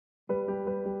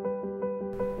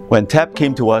When TAP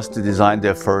came to us to design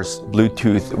their first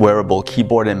Bluetooth wearable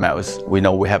keyboard and mouse, we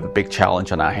know we have a big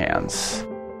challenge on our hands.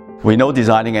 We know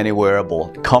designing any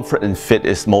wearable, comfort and fit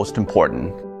is most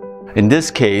important. In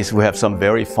this case, we have some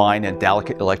very fine and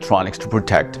delicate electronics to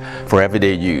protect for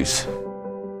everyday use.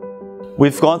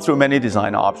 We've gone through many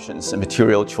design options and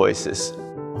material choices,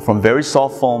 from very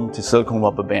soft foam to silicone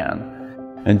rubber band.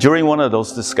 And during one of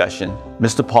those discussions,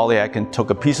 Mr. Polyakin took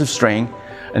a piece of string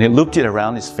and he looped it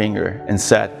around his finger and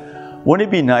said, "Wouldn't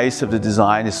it be nice if the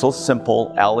design is so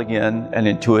simple, elegant, and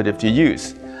intuitive to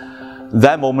use?"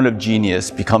 That moment of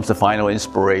genius becomes the final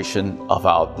inspiration of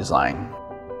our design.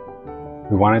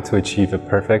 We wanted to achieve a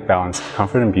perfect balance of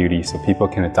comfort and beauty so people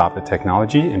can adopt the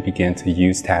technology and begin to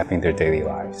use TAP in their daily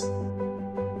lives.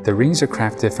 The rings are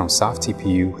crafted from soft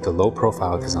TPU with a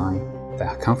low-profile design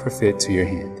that comfort fit to your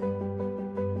hand.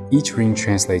 Each ring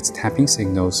translates tapping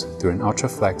signals through an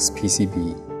UltraFlex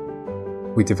PCB.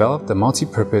 We developed a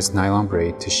multi-purpose nylon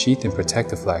braid to sheath and protect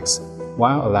the flex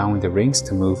while allowing the rings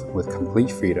to move with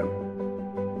complete freedom.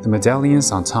 The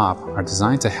medallions on top are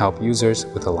designed to help users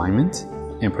with alignment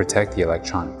and protect the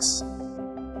electronics.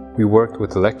 We worked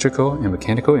with electrical and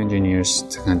mechanical engineers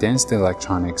to condense the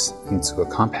electronics into a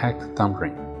compact thumb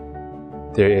ring.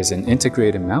 There is an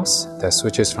integrated mouse that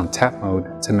switches from tap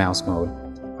mode to mouse mode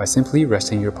by simply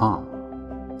resting your palm.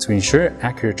 To ensure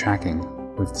accurate tracking,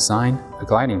 we've designed a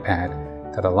gliding pad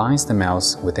that aligns the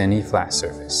mouse with any flat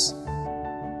surface.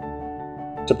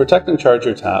 To protect and charge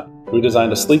your TAP, we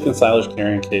designed a sleek and stylish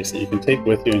carrying case that you can take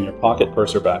with you in your pocket,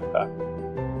 purse, or backpack.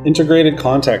 Integrated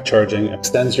contact charging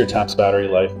extends your TAP's battery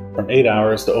life from 8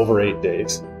 hours to over 8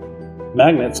 days.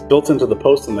 Magnets built into the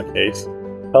post in the case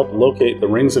help locate the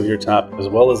rings of your TAP as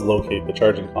well as locate the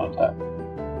charging contact.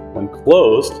 When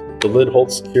closed, the lid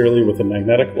holds securely with a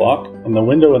magnetic lock, and the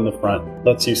window in the front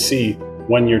lets you see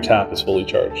when your TAP is fully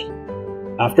charged.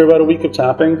 After about a week of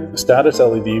tapping, the status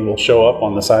LED will show up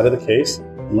on the side of the case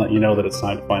and let you know that it's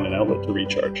time to find an outlet to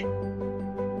recharge.